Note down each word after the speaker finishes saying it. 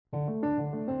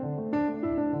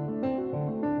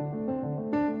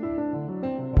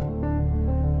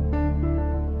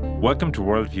Welcome to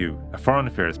Worldview, a foreign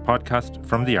affairs podcast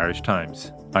from the Irish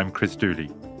Times. I'm Chris Dooley.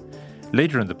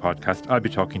 Later in the podcast, I'll be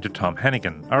talking to Tom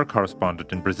Hennigan, our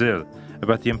correspondent in Brazil,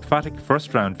 about the emphatic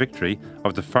first-round victory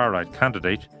of the far-right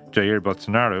candidate, Jair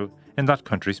Bolsonaro, in that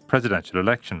country's presidential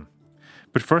election.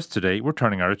 But first today, we're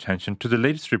turning our attention to the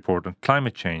latest report on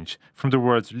climate change from the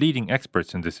world's leading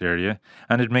experts in this area,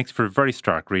 and it makes for a very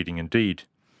stark reading indeed.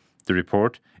 The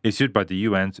report, issued by the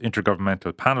UN's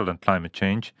Intergovernmental Panel on Climate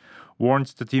Change,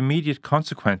 warns that the immediate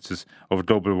consequences of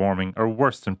global warming are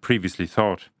worse than previously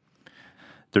thought.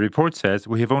 The report says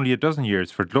we have only a dozen years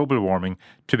for global warming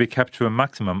to be kept to a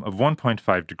maximum of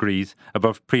 1.5 degrees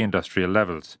above pre-industrial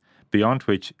levels, beyond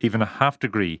which even a half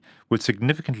degree would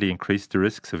significantly increase the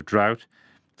risks of drought,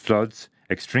 floods,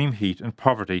 extreme heat and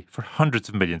poverty for hundreds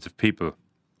of millions of people.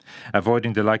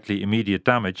 Avoiding the likely immediate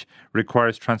damage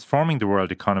requires transforming the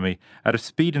world economy at a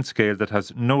speed and scale that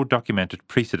has no documented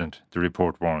precedent, the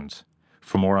report warns.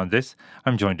 For more on this,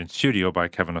 I'm joined in studio by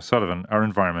Kevin O'Sullivan, our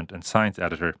Environment and Science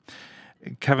Editor.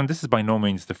 Kevin, this is by no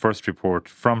means the first report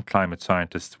from climate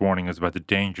scientists warning us about the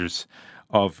dangers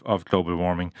of global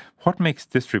warming. What makes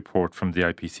this report from the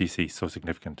IPCC so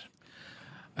significant?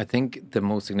 I think the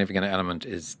most significant element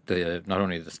is not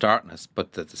only the starkness,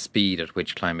 but the speed at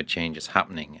which climate change is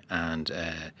happening. And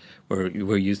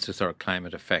we're used to sort of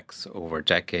climate effects over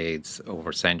decades,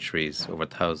 over centuries, over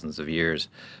thousands of years.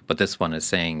 But this one is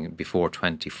saying before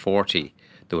 2040,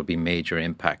 there will be major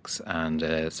impacts,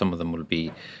 and some of them will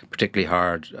be particularly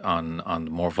hard on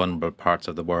the more vulnerable parts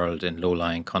of the world, in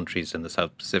low-lying countries in the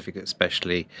South Pacific,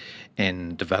 especially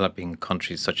in developing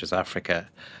countries such as Africa.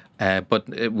 But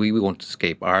we won't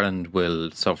escape. Ireland will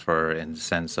suffer in the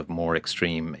sense of more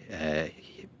extreme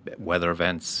weather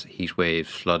events, heat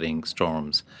waves, flooding,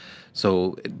 storms.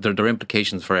 So there are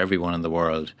implications for everyone in the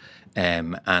world.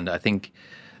 And I think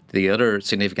the other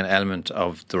significant element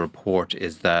of the report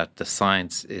is that the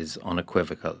science is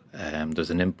unequivocal.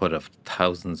 There's an input of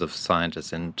thousands of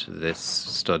scientists into this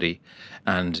study,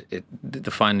 and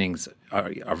the findings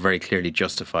are very clearly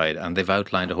justified, and they've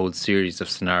outlined a whole series of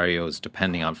scenarios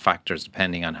depending on factors,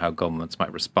 depending on how governments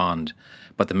might respond.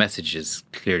 But the message is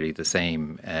clearly the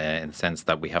same in the sense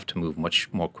that we have to move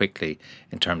much more quickly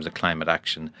in terms of climate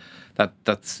action.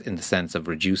 That's in the sense of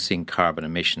reducing carbon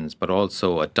emissions, but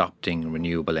also adopting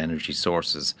renewable energy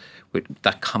sources.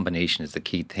 That combination is the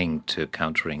key thing to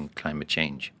countering climate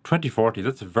change. 2040,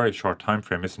 that's a very short time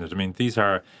frame, isn't it? I mean, these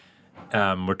are,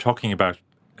 we're talking about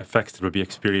effects that will be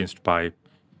experienced by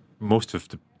most of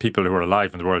the people who are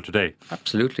alive in the world today.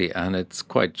 Absolutely, and it's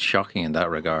quite shocking in that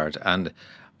regard. And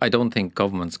I don't think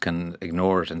governments can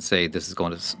ignore it and say this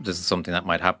is something that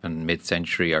might happen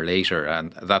mid-century or later,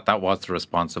 and that was the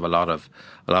response of a lot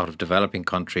of developing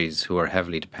countries who are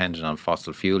heavily dependent on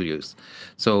fossil fuel use.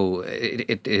 So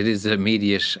it is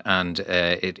immediate, and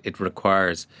it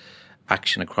requires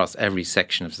action across every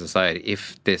section of society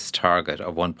if this target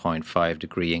of 1.5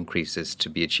 degree increase is to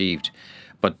be achieved.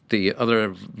 But the other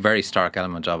very stark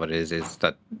element of it is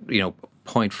that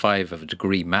 0.5 of a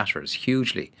degree matters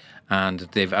hugely. And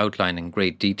they've outlined in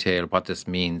great detail what this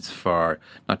means for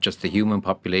not just the human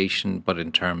population, but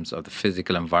in terms of the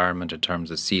physical environment, in terms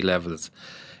of sea levels,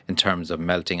 in terms of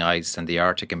melting ice and the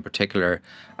Arctic in particular,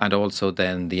 and also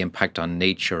then the impact on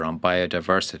nature, on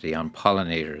biodiversity, on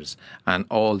pollinators. And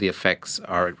all the effects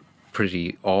are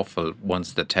pretty awful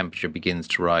once the temperature begins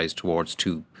to rise towards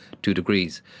 2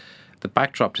 degrees. The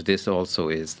backdrop to this also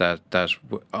is that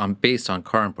based on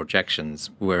current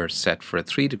projections, we're set for a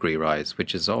 3-degree rise,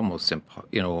 which is almost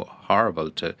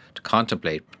horrible to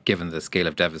contemplate given the scale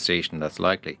of devastation that's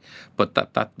likely. But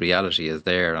that reality is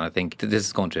there, and I think this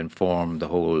is going to inform the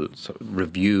whole sort of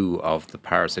review of the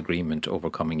Paris Agreement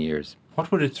over coming years.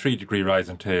 What would a 3-degree rise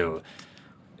entail?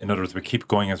 In other words, we keep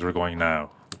going as we're going now.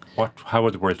 How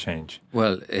would the world change?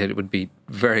 Well, it would be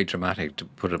very dramatic, to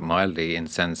put it mildly, in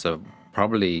the sense of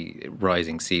probably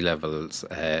rising sea levels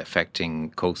affecting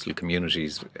coastal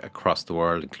communities across the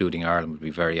world, including Ireland, would be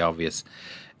very obvious.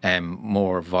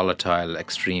 More volatile,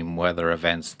 extreme weather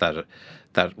events that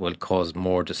will cause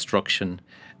more destruction.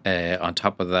 On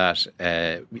top of that,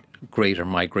 greater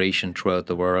migration throughout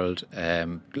the world,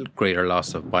 greater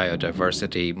loss of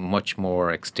biodiversity, much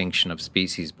more extinction of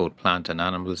species, both plant and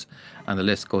animals, and the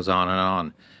list goes on and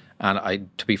on. And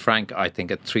to be frank, I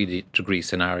think a 3-degree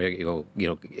scenario,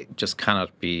 just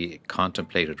cannot be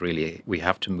contemplated. Really, we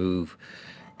have to move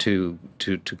to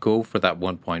go for that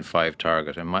 1.5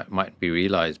 target. It might be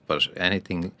realised, but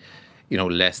anything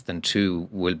less than 2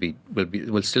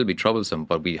 will still be troublesome,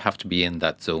 but we have to be in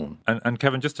that zone. And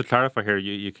Kevin, just to clarify here,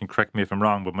 you can correct me if I'm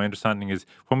wrong, but my understanding is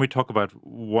when we talk about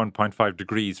 1.5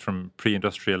 degrees from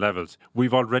pre-industrial levels,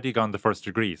 we've already gone the first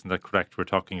degree. Isn't that correct? We're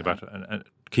talking about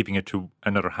keeping it to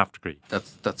another half degree.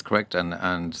 That's correct,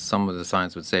 and some of the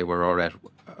science would say we're already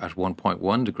at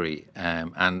 1.1 degree,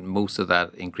 and most of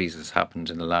that increase has happened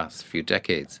in the last few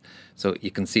decades. So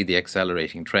you can see the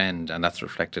accelerating trend, and that's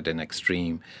reflected in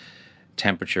extreme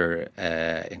temperature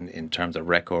in terms of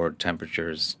record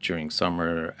temperatures during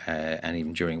summer and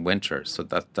even during winter. So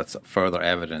that's further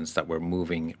evidence that we're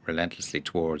moving relentlessly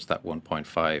towards that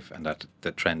 1.5 and that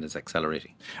the trend is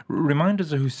accelerating. Remind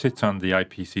us of who sits on the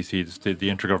IPCC, the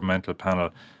Intergovernmental Panel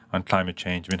on Climate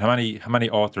Change. I mean, how many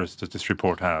authors does this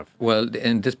report have? Well,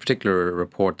 in this particular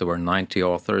report, there were 90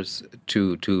 authors.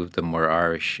 Two of them were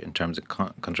Irish in terms of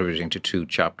contributing to 2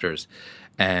 chapters.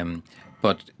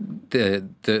 But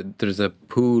there's a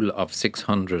pool of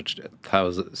 6,000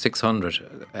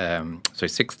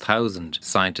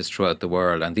 scientists throughout the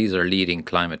world, and these are leading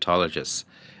climatologists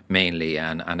mainly,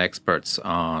 and experts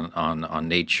on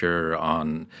nature,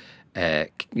 on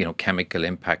chemical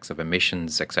impacts of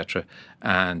emissions, etc.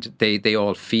 And they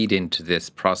all feed into this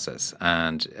process.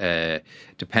 And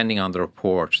depending on the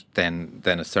report, then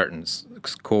a certain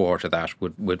cohort of that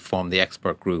would form the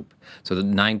expert group. So the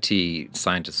 90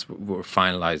 scientists were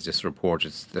finalised this report.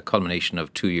 It's the culmination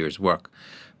of 2 years' work.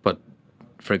 But,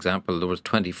 for example, there was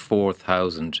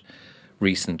 24,000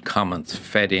 recent comments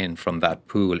fed in from that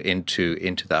pool into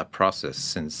that process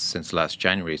since last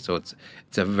January. So it's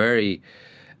a very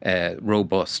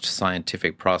robust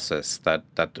scientific process that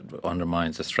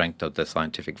undermines the strength of the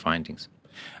scientific findings.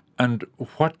 And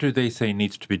what do they say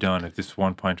needs to be done if this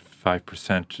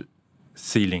 1.5%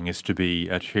 ceiling is to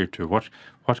be adhered to? What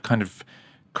kind of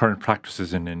current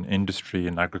practices in industry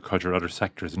and agriculture, other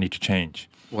sectors need to change?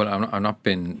 Well, I'm not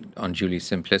being unduly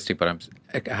simplistic, but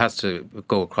it has to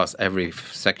go across every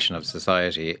section of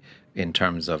society in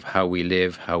terms of how we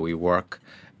live, how we work,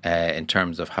 in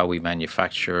terms of how we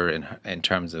manufacture, in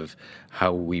terms of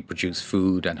how we produce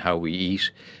food and how we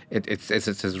eat. It's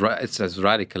as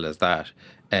radical as that.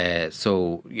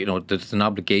 So, there's an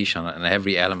obligation on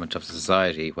every element of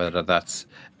society, whether that's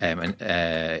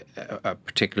a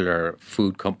particular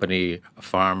food company, a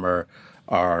farmer,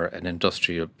 or an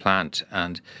industrial plant.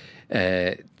 And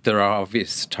there are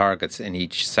obvious targets in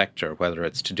each sector, whether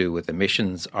it's to do with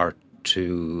emissions or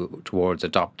towards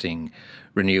adopting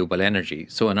renewable energy.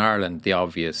 So in Ireland, the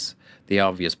obvious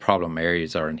problem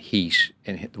areas are in heat,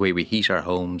 in the way we heat our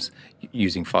homes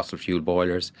using fossil fuel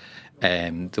boilers,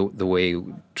 the way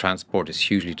transport is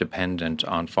hugely dependent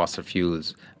on fossil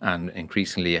fuels, and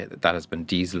increasingly that has been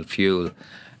diesel fuel.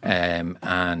 And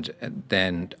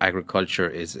then agriculture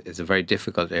is a very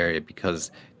difficult area because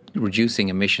reducing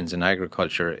emissions in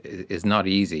agriculture is not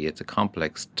easy. It's a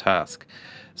complex task.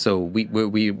 So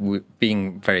we're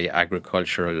being very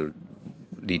agriculturally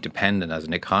dependent as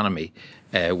an economy.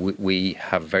 We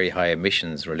have very high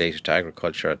emissions related to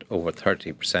agriculture at over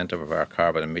 30% of our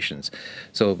carbon emissions.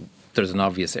 So there's an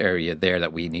obvious area there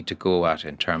that we need to go at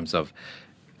in terms of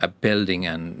building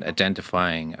and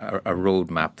identifying a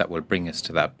roadmap that will bring us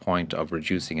to that point of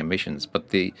reducing emissions. But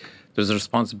there's a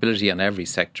responsibility on every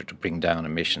sector to bring down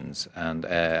emissions. And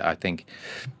I think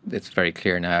it's very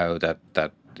clear now that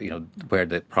where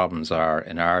the problems are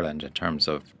in Ireland in terms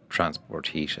of transport,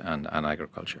 heat and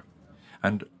agriculture.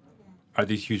 And are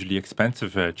these hugely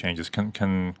expensive changes?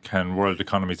 Can world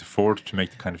economies afford to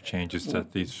make the kind of changes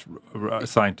that these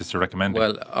scientists are recommending?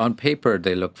 Well, on paper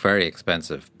they look very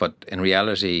expensive, but in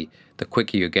reality, the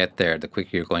quicker you get there, the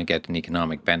quicker you're going to get an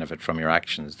economic benefit from your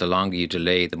actions. The longer you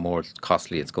delay, the more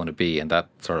costly it's going to be, and that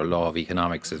sort of law of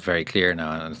economics is very clear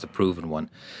now, and it's a proven one.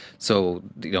 So,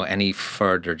 any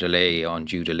further delay,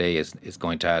 undue delay, is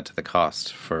going to add to the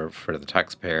cost for the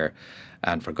taxpayer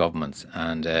and for governments.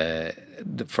 And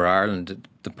for Ireland,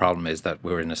 the problem is that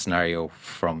we're in a scenario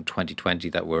from 2020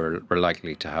 that we're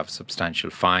likely to have substantial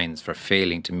fines for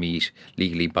failing to meet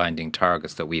legally binding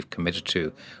targets that we've committed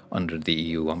to under the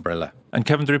EU umbrella. And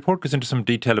Kevin, the report goes into some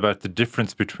detail about the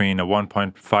difference between a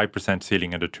 1.5%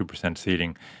 ceiling and a 2%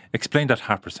 ceiling. Explain that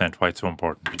 0.5%, why it's so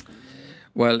important.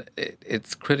 Well,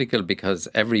 it's critical because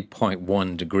every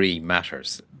 0.1 degree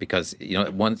matters, because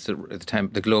once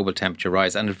the global temperature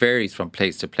rises, and it varies from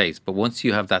place to place, but once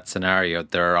you have that scenario,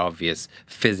 there are obvious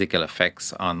physical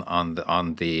effects on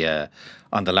the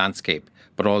landscape,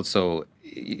 but also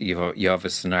you have a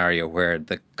scenario where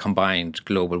the combined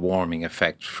global warming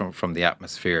effect from the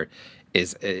atmosphere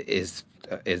is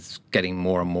getting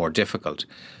more and more difficult.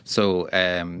 So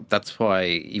that's why,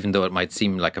 even though it might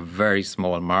seem like a very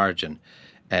small margin,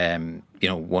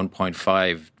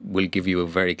 1.5 will give you a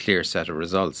very clear set of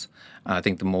results. And I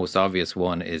think the most obvious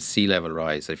one is sea level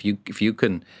rise. If you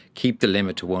can keep the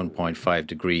limit to 1.5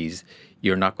 degrees,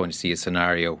 you're not going to see a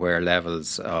scenario where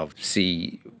levels of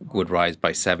sea would rise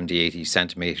by 70, 80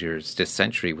 centimetres this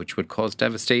century, which would cause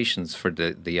devastations for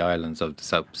the islands of the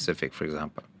South Pacific, for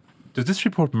example. Does this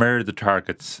report mirror the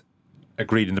targets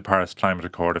agreed in the Paris Climate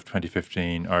Accord of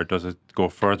 2015, or does it go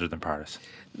further than Paris?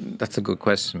 That's a good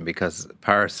question, because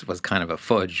Paris was kind of a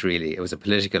fudge, really. It was a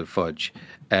political fudge.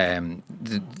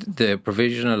 The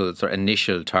provisional sort of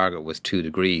initial target was 2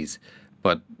 degrees,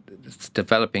 but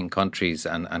developing countries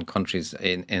and countries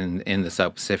in the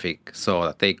South Pacific saw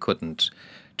that they couldn't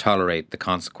tolerate the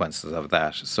consequences of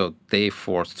that. So they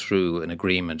forced through an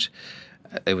agreement.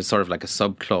 It was sort of like a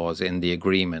subclause in the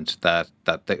agreement that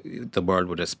the world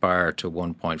would aspire to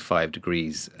 1.5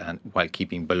 degrees and while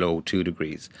keeping below 2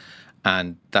 degrees.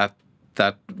 And that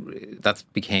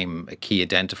became a key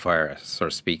identifier, so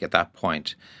to speak, at that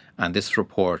point. And this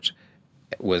report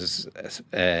was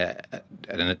an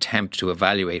attempt to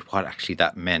evaluate what actually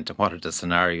that meant and what are the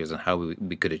scenarios and how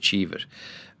we could achieve it.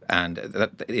 And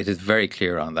it is very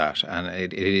clear on that. And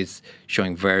it is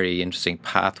showing very interesting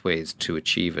pathways to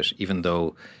achieve it, even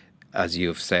though, as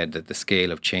you've said, that the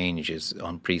scale of change is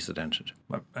unprecedented.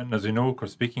 And as you know, of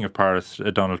course, speaking of Paris,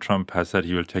 Donald Trump has said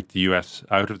he will take the US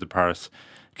out of the Paris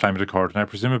Climate Accord. Now,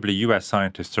 presumably US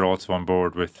scientists are also on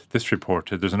board with this report.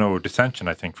 There's no dissension,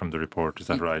 I think, from the report. Is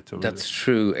that right? That's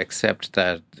true, except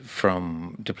that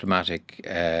from diplomatic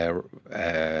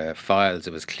files,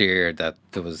 it was clear that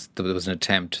there was an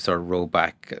attempt to sort of row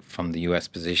back from the US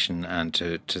position and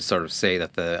to sort of say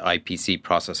that the IPC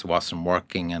process wasn't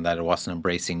working and that it wasn't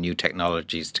embracing new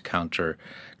technologies to counter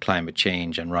climate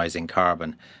change and rising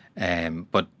carbon.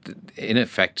 But in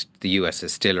effect, the US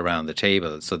is still around the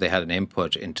table, so they had an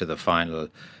input into the final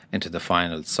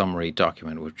summary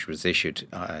document, which was issued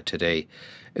today.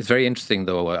 It's very interesting,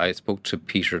 though. I spoke to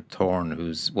Peter Thorne,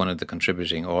 who's one of the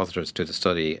contributing authors to the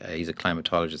study. He's a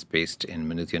climatologist based in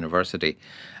Maynooth University,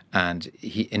 and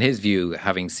he, in his view,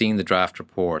 having seen the draft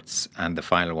reports and the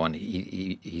final one,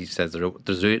 he says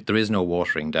there is no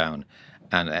watering down.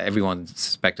 And everyone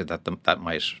suspected that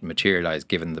might materialise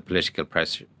given the political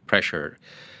pressure,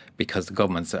 because the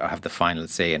governments have the final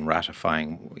say in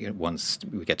ratifying once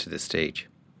we get to this stage.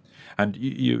 And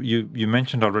you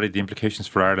mentioned already the implications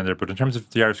for Ireland there, but in terms of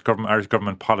the Irish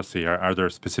government policy, are there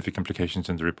specific implications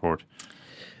in the report?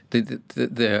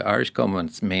 The Irish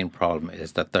government's main problem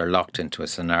is that they're locked into a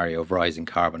scenario of rising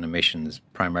carbon emissions,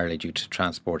 primarily due to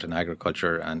transport and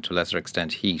agriculture and to a lesser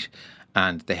extent heat,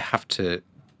 and they have to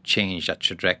change that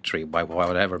trajectory by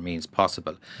whatever means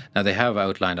possible. Now, they have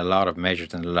outlined a lot of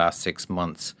measures in the last 6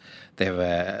 months. They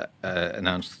have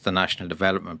announced the National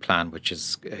Development Plan, which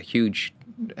is a huge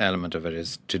element of it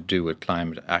is to do with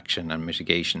climate action and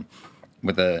mitigation,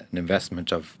 with an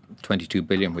investment of 22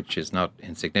 billion, which is not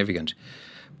insignificant.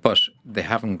 But they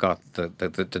haven't got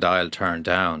the dial turned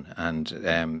down, and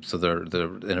so they're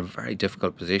in a very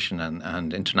difficult position.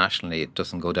 And internationally, it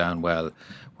doesn't go down well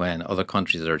when other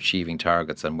countries are achieving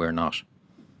targets and we're not.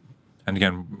 And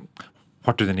again,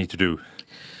 what do they need to do?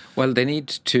 Well, they need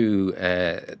to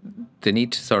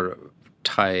sort of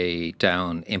tie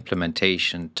down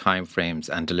implementation timeframes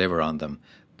and deliver on them.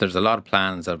 There's a lot of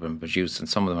plans that have been produced, and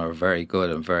some of them are very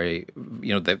good and very,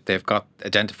 they've got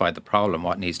identified the problem,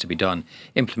 what needs to be done.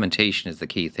 Implementation is the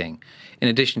key thing. In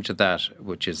addition to that,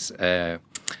 which is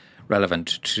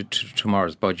relevant to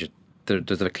tomorrow's budget,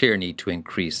 there's a clear need to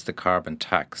increase the carbon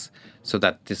tax so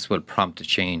that this will prompt a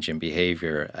change in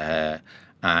behaviour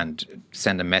and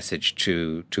send a message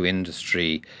to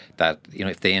industry that,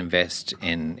 if they invest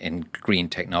in green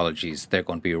technologies, they're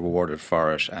going to be rewarded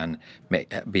for it and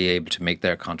be able to make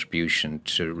their contribution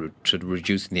to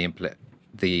reducing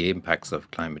the impacts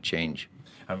of climate change.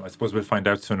 I suppose we'll find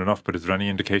out soon enough, but is there any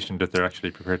indication that they're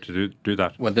actually prepared to do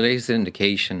that? Well, the latest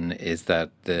indication is that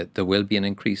there will be an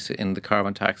increase in the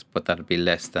carbon tax, but that'll be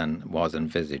less than was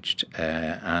envisaged.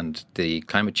 And the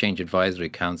Climate Change Advisory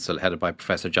Council, headed by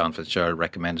Professor John Fitzgerald,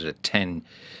 recommended a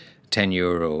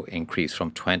 €10 increase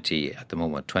from 20 at the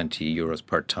moment, €20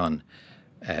 per tonne.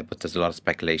 But there's a lot of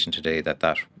speculation today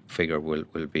that figure will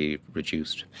be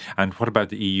reduced. And what about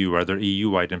the EU? Are there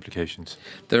EU-wide implications?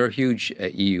 There are huge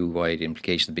EU-wide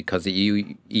implications because the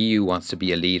EU wants to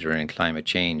be a leader in climate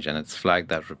change, and it's flagged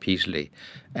that repeatedly.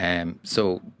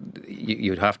 So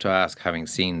you'd have to ask, having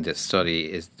seen this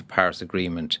study, is the Paris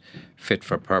Agreement fit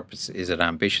for purpose? Is it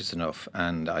ambitious enough?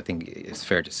 And I think it's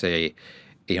fair to say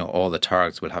all the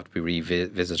targets will have to be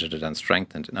revisited and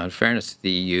strengthened. Now, in fairness to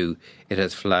the EU, it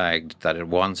has flagged that it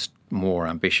wants more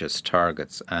ambitious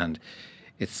targets, and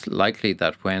it's likely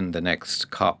that when the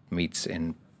next COP meets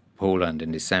in Poland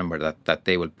in December, that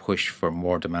they will push for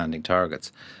more demanding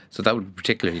targets. So that would be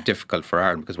particularly difficult for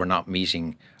Ireland because we're not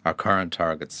meeting our current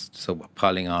targets. So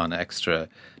piling on extra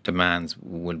demands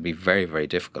will be very, very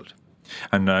difficult.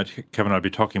 And Kevin, I'll be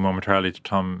talking momentarily to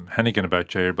Tom Hennigan about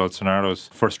Jair Bolsonaro's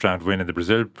first round win in the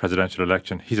Brazil presidential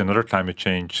election. He's another climate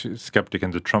change skeptic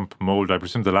in the Trump mould. I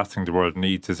presume the last thing the world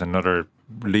needs is another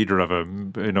leader of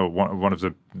one of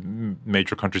the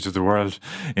major countries of the world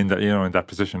in that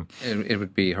position. It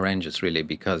would be horrendous, really,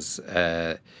 because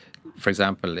for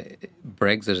example,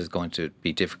 Brexit is going to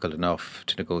be difficult enough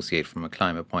to negotiate from a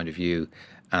climate point of view.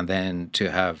 And then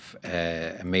to have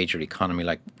a major economy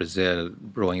like Brazil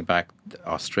rowing back,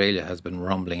 Australia has been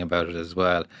rumbling about it as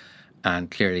well. And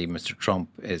clearly Mr. Trump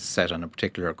is set on a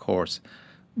particular course.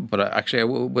 But actually I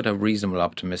would have reasonable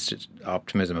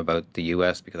optimism about the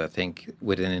US, because I think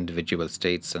within individual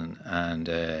states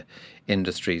and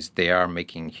industries, they are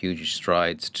making huge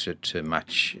strides to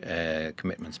match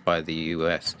commitments by the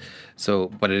US.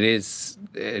 But it is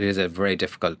a very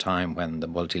difficult time when the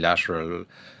multilateral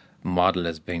model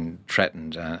has been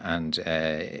threatened and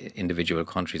individual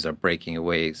countries are breaking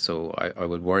away. So I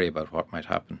would worry about what might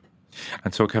happen.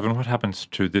 And so, Kevin, what happens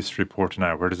to this report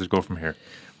now? Where does it go from here?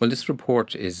 Well, this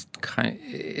report is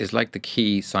like the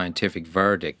key scientific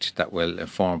verdict that will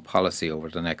inform policy over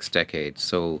the next decade.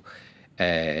 So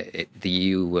the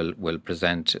EU will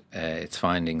present its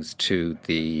findings to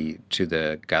the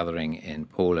gathering in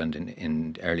Poland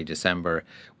in early December,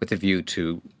 with a view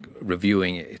to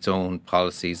reviewing its own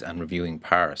policies and reviewing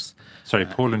Paris. Sorry,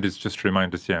 Poland is, just to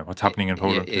remind us, what's happening in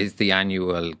Poland? Is the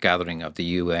annual gathering of the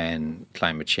UN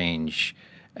climate change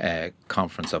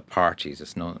conference of parties.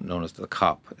 It's known as the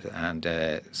COP, and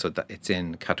so that it's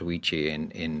in Katowice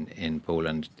in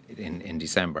Poland in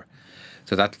December.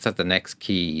 So that's at the next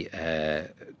key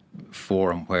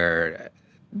forum where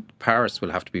Paris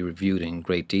will have to be reviewed in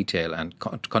great detail, and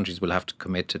countries will have to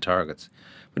commit to targets.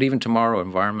 But even tomorrow,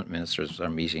 environment ministers are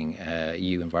meeting,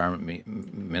 EU environment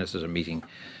ministers are meeting,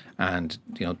 and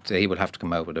they will have to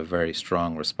come out with a very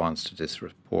strong response to this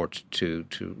report to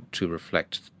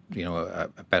reflect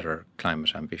a better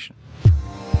climate ambition.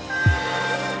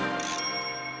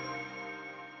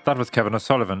 That was Kevin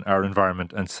O'Sullivan, our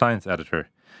environment and science editor.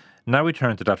 Now we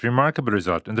turn to that remarkable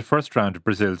result in the first round of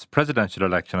Brazil's presidential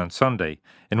election on Sunday,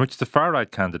 in which the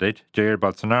far-right candidate, Jair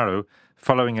Bolsonaro,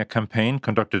 following a campaign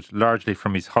conducted largely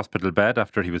from his hospital bed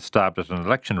after he was stabbed at an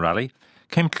election rally,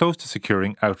 came close to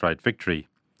securing outright victory.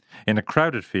 In a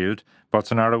crowded field,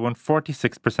 Bolsonaro won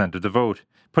 46% of the vote,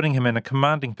 putting him in a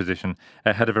commanding position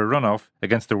ahead of a runoff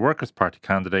against the Workers' Party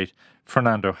candidate,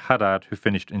 Fernando Haddad, who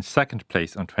finished in second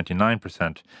place on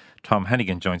 29%. Tom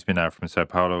Hennigan joins me now from Sao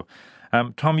Paolo.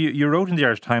 Tom, you wrote in the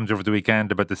Irish Times over the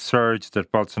weekend about the surge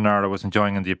that Bolsonaro was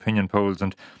enjoying in the opinion polls,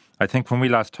 and I think when we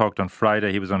last talked on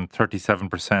Friday, he was on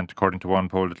 37%, according to one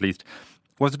poll at least.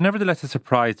 Was it nevertheless a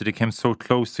surprise that he came so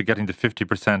close to getting the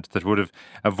 50% that would have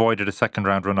avoided a second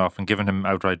round runoff and given him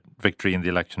outright victory in the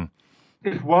election?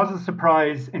 It was a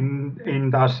surprise in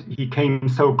that he came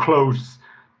so close,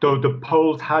 though the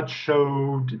polls had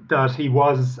showed that he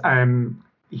was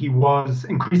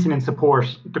increasing in support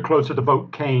the closer the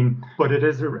vote came. But it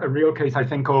is a real case, I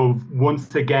think, of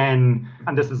once again,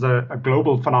 and this is a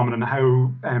global phenomenon,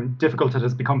 how difficult it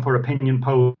has become for opinion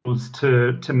polls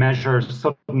to measure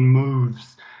sudden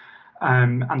moves.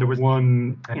 And there was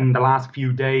one in the last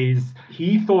few days.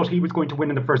 He thought he was going to win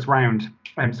in the first round.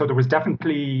 So there was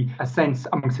definitely a sense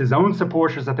amongst his own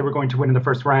supporters that they were going to win in the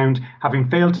first round. Having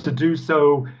failed to do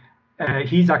so,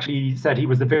 he's actually said he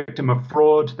was the victim of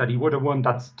fraud, that he would have won.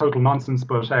 That's total nonsense,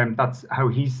 but that's how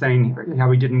he's saying how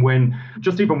he didn't win.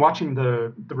 Just even watching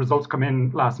the results come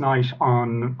in last night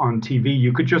on TV,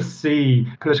 you could just see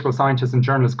political scientists and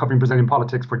journalists covering Brazilian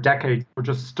politics for decades were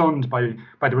just stunned by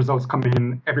the results coming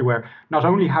in everywhere. Not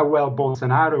only how well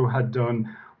Bolsonaro had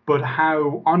done, but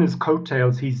how on his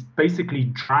coattails he's basically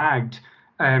dragged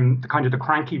the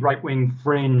cranky right-wing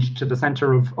fringe to the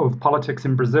centre of politics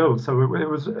in Brazil. So it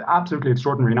was absolutely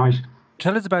extraordinary night.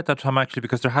 Tell us about that, Tom, actually,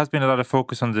 because there has been a lot of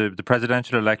focus on the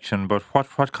presidential election, but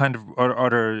what kind of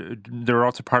other, there are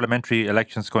also parliamentary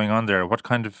elections going on there. What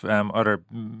kind of other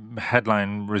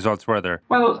headline results were there?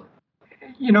 Well,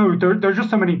 there's just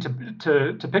so many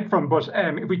to pick from. But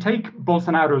if we take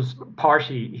Bolsonaro's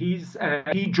party, he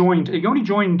only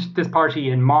joined this party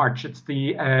in March. It's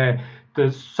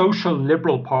the Social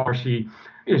Liberal Party.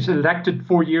 It elected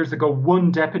 4 years ago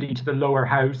 1 deputy to the lower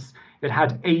house. It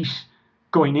had 8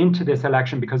 going into this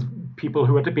election because people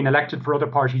who had been elected for other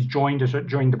parties joined it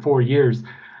during the 4 years.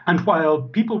 And while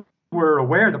people were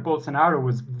aware that Bolsonaro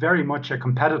was very much a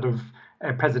competitive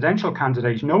presidential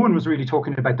candidate, no one was really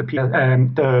talking about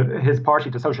his party,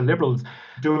 the Social Liberals,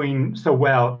 doing so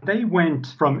well. They went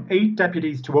from 8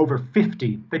 deputies to over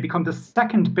 50. They become the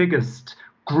second biggest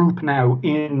group now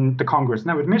in the Congress.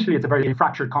 Now, admittedly, it's a very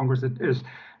fractured Congress.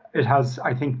 It has,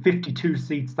 I think, 52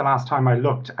 seats the last time I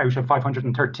looked out of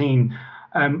 513.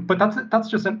 But that's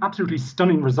just an absolutely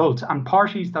stunning result. And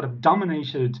parties that have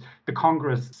dominated the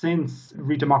Congress since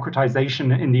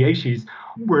redemocratization in the 80s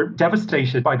were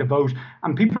devastated by the vote.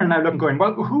 And people are now looking, going,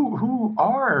 well, who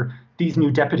are these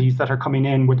new deputies that are coming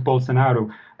in with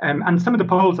Bolsonaro? And some of the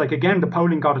polls, like, again, the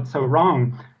polling got it so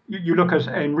wrong. You look at,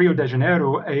 in Rio de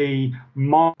Janeiro, a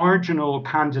marginal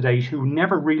candidate who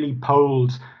never really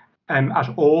polled at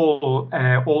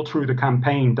all through the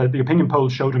campaign. The opinion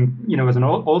polls showed him, as an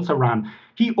also ran.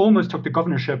 He almost took the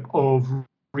governorship of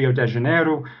Rio de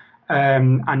Janeiro,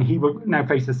 and he will now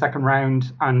face the second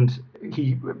round, and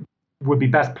he would be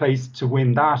best placed to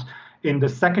win that. In the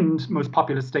second most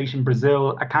populous state in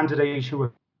Brazil, a candidate who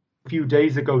a few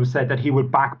days ago said that he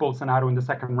would back Bolsonaro in the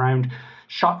second round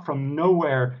shot from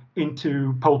nowhere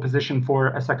into pole position for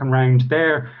a second round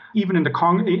there. Even in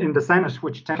the Senate,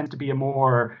 which tends to be a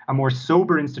more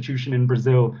sober institution in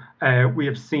Brazil, we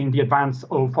have seen the advance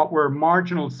of what were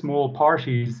marginal small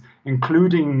parties,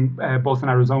 including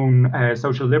Bolsonaro's own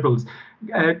Social Liberals,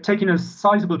 taking a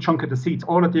sizable chunk of the seats,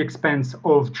 all at the expense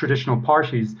of traditional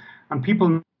parties. And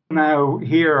people now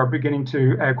here are beginning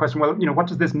to question, well, what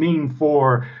does this mean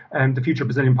for the future of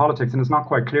Brazilian politics? And it's not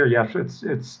quite clear yet.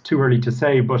 It's too early to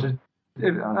say, but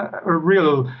a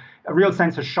real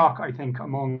sense of shock, I think,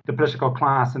 among the political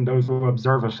class and those who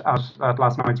observe it at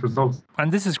last night's results.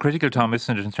 And this is critical, Tom,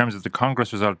 isn't it, in terms of the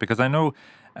Congress result? Because I know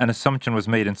an assumption was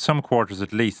made in some quarters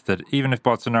at least that even if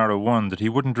Bolsonaro won, that he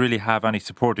wouldn't really have any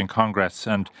support in Congress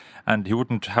and he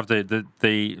wouldn't have the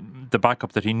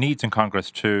backup that he needs in Congress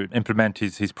to implement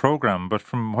his programme. But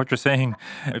from what you're saying,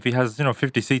 if he has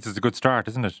 50 seats, it's a good start,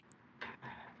 isn't it?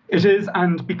 It is,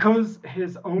 and because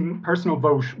his own personal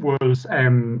vote was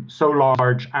so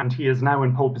large and he is now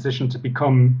in pole position to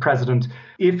become president,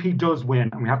 if he does win,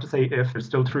 and we have to say if, there's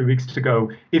still 3 weeks to go,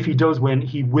 if he does win,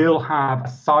 he will have a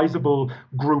sizable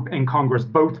group in Congress,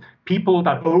 both people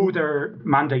that owe their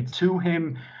mandates to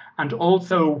him and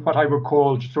also what I would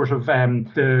call sort of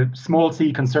the small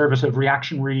c conservative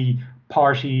reactionary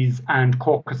parties and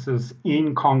caucuses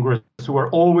in Congress who are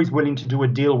always willing to do a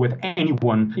deal with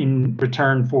anyone in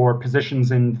return for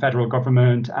positions in federal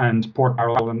government and port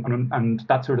barrel and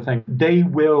that sort of thing. They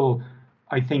will,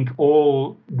 I think,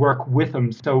 all work with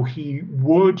him. So he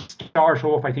would start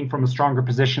off, I think, from a stronger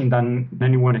position than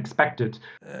anyone expected.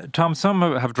 Tom, some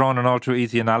have drawn an all too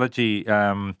easy analogy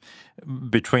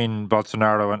between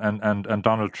Bolsonaro and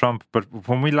Donald Trump. But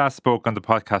when we last spoke on the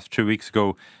podcast 2 weeks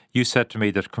ago, you said to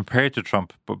me that compared to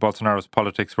Trump, Bolsonaro's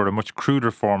politics were a much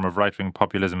cruder form of right-wing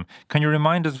populism. Can you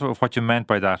remind us of what you meant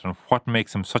by that and what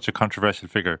makes him such a controversial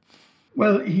figure?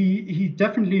 Well, he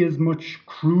definitely is much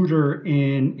cruder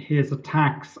in his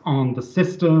attacks on the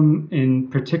system,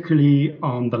 particularly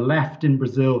on the left in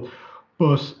Brazil.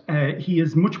 But he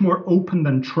is much more open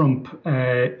than Trump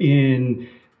in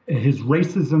his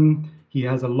racism. He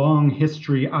has a long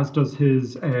history, as does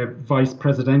his vice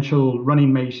presidential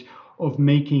running mate, of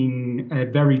making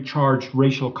very charged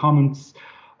racial comments.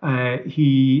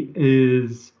 He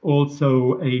is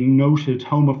also a noted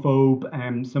homophobe,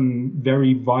 some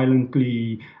very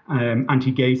violently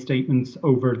anti-gay statements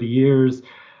over the years.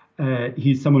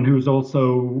 He's someone who's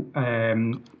also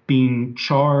been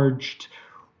charged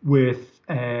with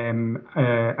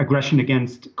aggression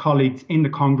against colleagues in the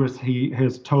Congress. He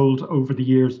has told over the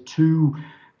years 2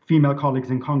 female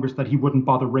colleagues in Congress that he wouldn't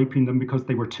bother raping them because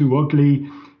they were too ugly.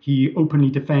 He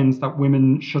openly defends that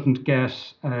women shouldn't get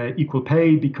equal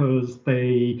pay because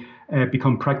they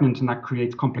become pregnant, and that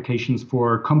creates complications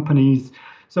for companies.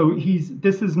 So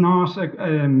this is not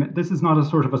a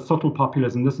sort of a subtle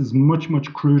populism. This is much,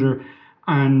 much cruder.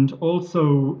 And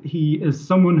also, he is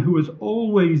someone who has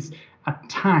always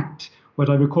attacked what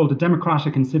I would call the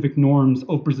democratic and civic norms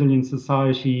of Brazilian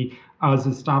society as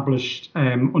established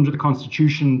under the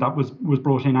constitution that was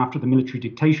brought in after the military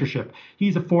dictatorship.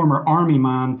 He's a former army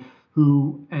man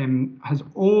who has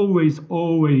always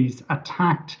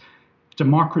attacked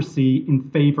democracy in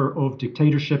favor of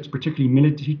dictatorships, particularly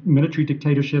military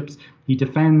dictatorships. He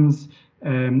defends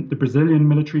the Brazilian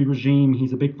military regime.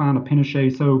 He's a big fan of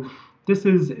Pinochet. So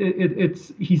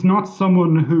he's not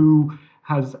someone who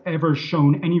has ever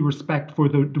shown any respect for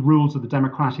the rules of the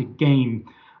democratic game.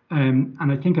 And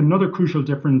I think another crucial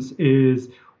difference is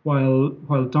while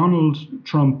Donald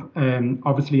Trump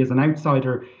obviously is an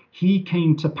outsider, he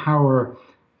came to power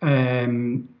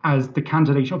as the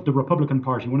candidate of the Republican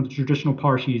Party, one of the traditional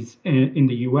parties in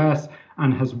the US,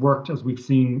 and has worked, as we've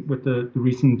seen with the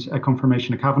recent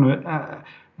confirmation of Kavanaugh,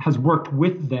 has worked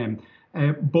with them.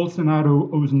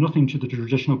 Bolsonaro owes nothing to the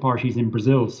traditional parties in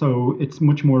Brazil, so it's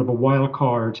much more of a wild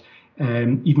card,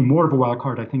 even more of a wild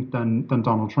card, I think, than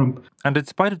Donald Trump. And in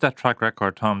spite of that track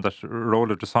record, Tom, that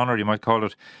role of dishonour, you might call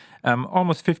it,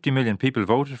 almost 50 million people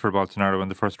voted for Bolsonaro in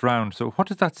the first round. So what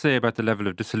does that say about the level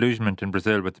of disillusionment in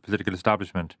Brazil with the political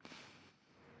establishment?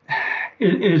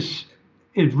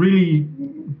 It really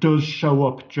does show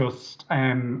up just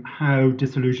how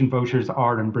disillusioned voters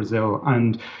are in Brazil.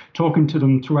 And talking to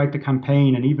them throughout the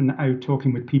campaign, and even out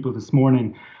talking with people this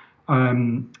morning,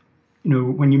 when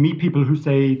you meet people who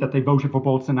say that they voted for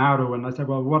Bolsonaro, and I say,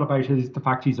 well, what about the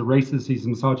fact he's a racist, he's a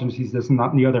misogynist, he's this and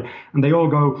that and the other, and they all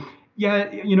go, yeah,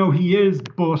 he is,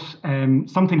 but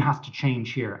something has to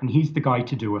change here, and he's the guy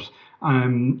to do it.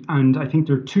 And I think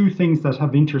there are two things that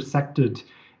have intersected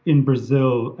in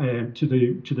Brazil to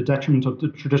the detriment of the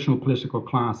traditional political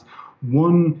class.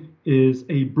 One is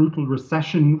a brutal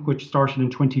recession which started in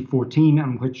 2014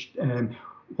 and which,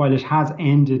 while it has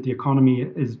ended, the economy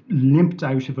is limped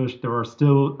out of it. There are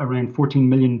still around 14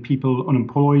 million people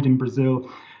unemployed in Brazil,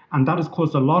 and that has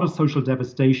caused a lot of social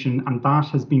devastation, and that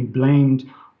has been blamed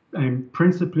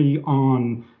principally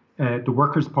on the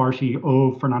Workers' Party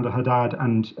of Fernando Haddad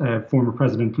and former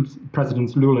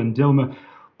Presidents Lula and Dilma.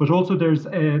 But also there's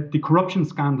the corruption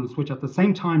scandals, which at the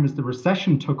same time as the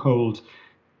recession took hold,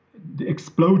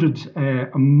 exploded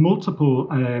a multiple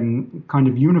kind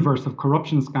of universe of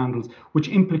corruption scandals, which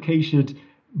implicated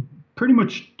pretty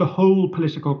much the whole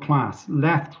political class,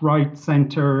 left, right,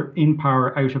 centre, in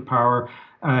power, out of power,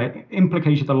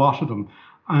 implicated a lot of them.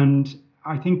 And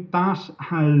I think that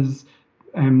has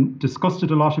disgusted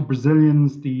a lot of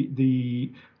Brazilians.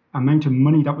 The amount of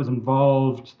money that was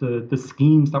involved, the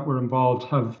schemes that were involved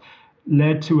have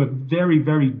led to a very,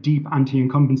 very deep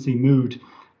anti-incumbency mood.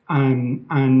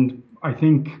 And I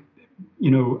think,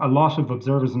 a lot of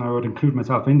observers, and I would include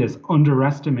myself in this,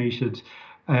 underestimated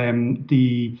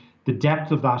the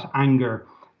depth of that anger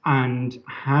and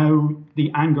how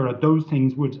the anger at those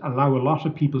things would allow a lot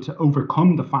of people to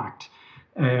overcome the fact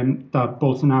that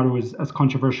Bolsonaro is as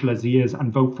controversial as he is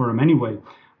and vote for him anyway.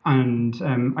 And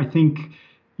I think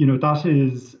that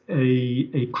is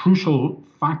a crucial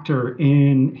factor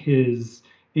in his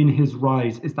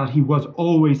rise, is that he was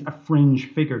always a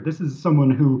fringe figure. This is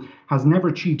someone who has never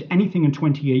achieved anything in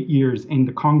 28 years in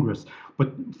the Congress.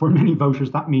 But for many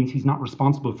voters, that means he's not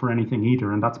responsible for anything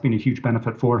either, and that's been a huge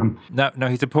benefit for him. Now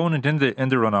his opponent in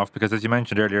the runoff, because as you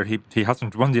mentioned earlier, he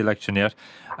hasn't won the election yet.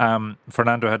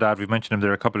 Fernando Haddad, we've mentioned him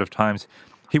there a couple of times.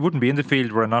 He wouldn't be in the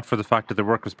field were it not for the fact that the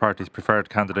Workers' Party's preferred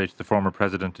candidate, the former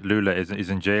president Lula, is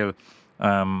in jail,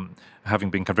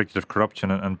 having been convicted of corruption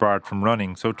and barred from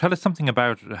running. So tell us something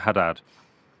about Haddad.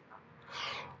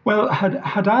 Well,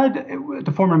 Haddad,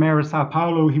 the former mayor of Sao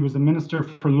Paolo, he was a minister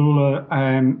for Lula.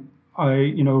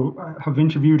 I have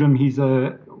interviewed him. He's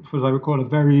what I would call a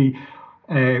very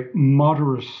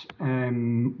moderate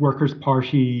Workers'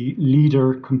 Party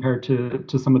leader compared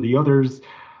to some of the others.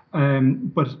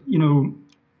 But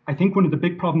I think one of the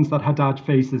big problems that Haddad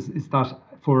faces is that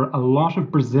for a lot of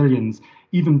Brazilians,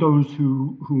 even those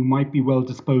who might be well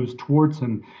disposed towards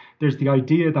him, there's the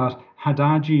idea that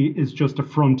Haddad is just a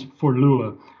front for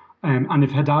Lula. And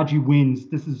if Haddad wins,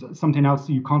 this is something else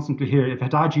you constantly hear, if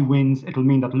Haddad wins, it'll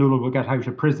mean that Lula will get out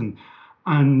of prison.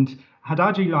 And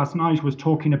Haddad last night was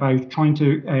talking about trying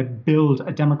to build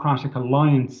a democratic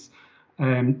alliance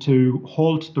to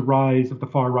halt the rise of the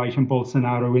far right and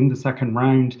Bolsonaro in the second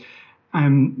round.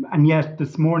 And yet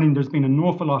this morning there's been an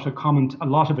awful lot of comment, a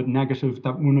lot of it negative,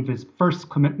 that one of his first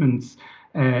commitments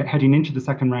heading into the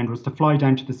second round was to fly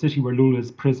down to the city where Lula is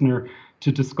prisoner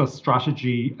to discuss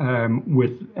strategy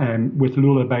with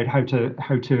Lula about how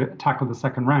to tackle the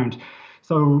second round.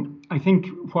 So I think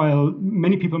while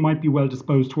many people might be well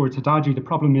disposed towards Haddad, the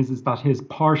problem is that his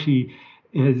party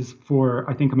is, for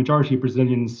I think a majority of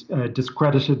Brazilians,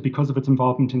 discredited because of its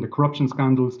involvement in the corruption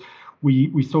scandals.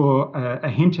 We saw a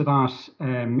hint of that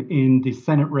in the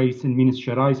Senate race in Minas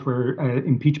Gerais, where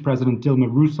impeached President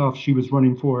Dilma Rousseff, she was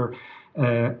running for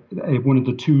one of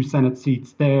the two Senate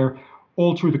seats there.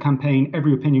 All through the campaign,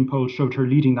 every opinion poll showed her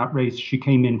leading that race. She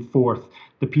came in fourth.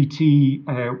 The PT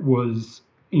was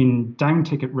in down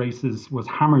ticket races, was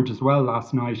hammered as well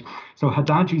last night. So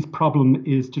Haddad's problem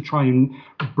is to try and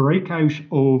break out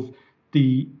of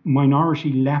the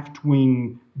minority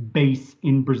left-wing base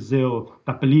in Brazil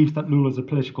that believes that Lula is a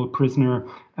political prisoner,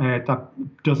 that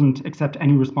doesn't accept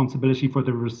any responsibility for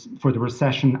the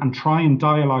recession, and try and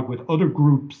dialogue with other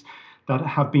groups that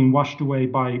have been washed away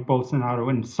by Bolsonaro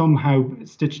and somehow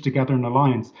stitched together an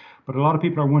alliance. But a lot of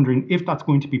people are wondering if that's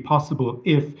going to be possible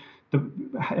if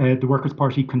the Workers'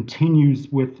 Party continues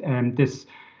with this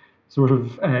sort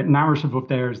of narrative of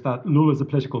theirs that Lula is a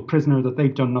political prisoner, that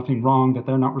they've done nothing wrong, that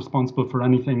they're not responsible for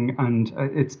anything. And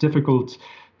it's difficult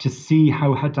to see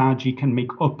how Haddad can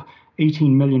make up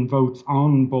 18 million votes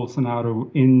on Bolsonaro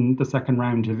in the second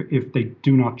round if they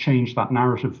do not change that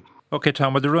narrative. OK,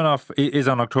 Tom, well, the runoff is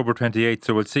on October 28th,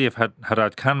 so we'll see if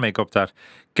Haddad can make up that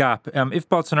gap. If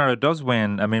Bolsonaro does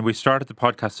win, I mean, we started the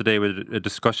podcast today with a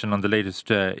discussion on the latest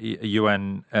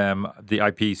UN, the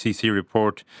IPCC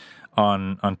report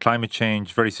on climate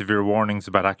change, very severe warnings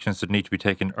about actions that need to be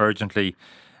taken urgently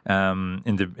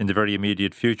in the very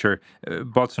immediate future.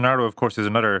 Bolsonaro, of course, is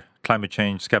another climate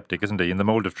change skeptic, isn't he, in the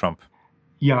mould of Trump?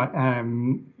 Yeah,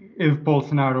 if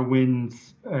Bolsonaro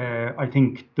wins, I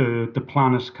think the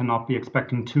planet cannot be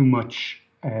expecting too much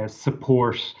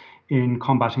support in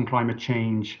combating climate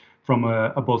change from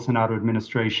a Bolsonaro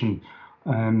administration.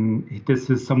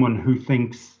 This is someone who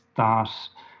thinks that,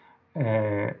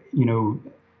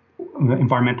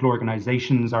 environmental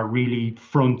organizations are really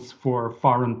fronts for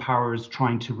foreign powers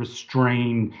trying to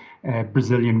restrain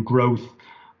Brazilian growth.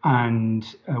 And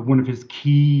one of his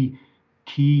key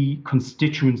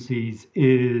constituencies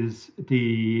is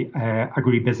the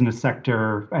agribusiness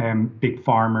sector, big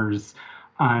farmers,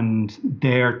 and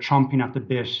they're chomping at the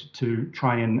bit to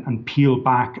try and peel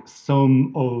back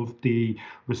some of the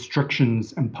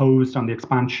restrictions imposed on the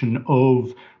expansion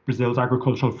of Brazil's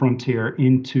agricultural frontier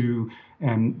into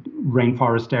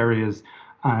rainforest areas.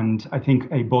 And I think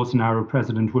a Bolsonaro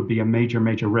president would be a major,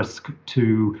 major risk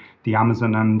to the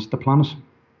Amazon and the planet.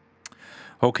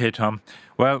 OK, Tom.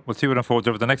 Well, we'll see what unfolds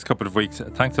over the next couple of weeks.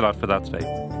 Thanks a lot for that today.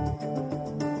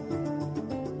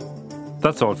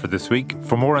 That's all for this week.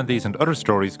 For more on these and other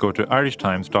stories, go to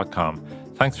irishtimes.com.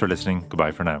 Thanks for listening.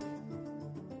 Goodbye for now.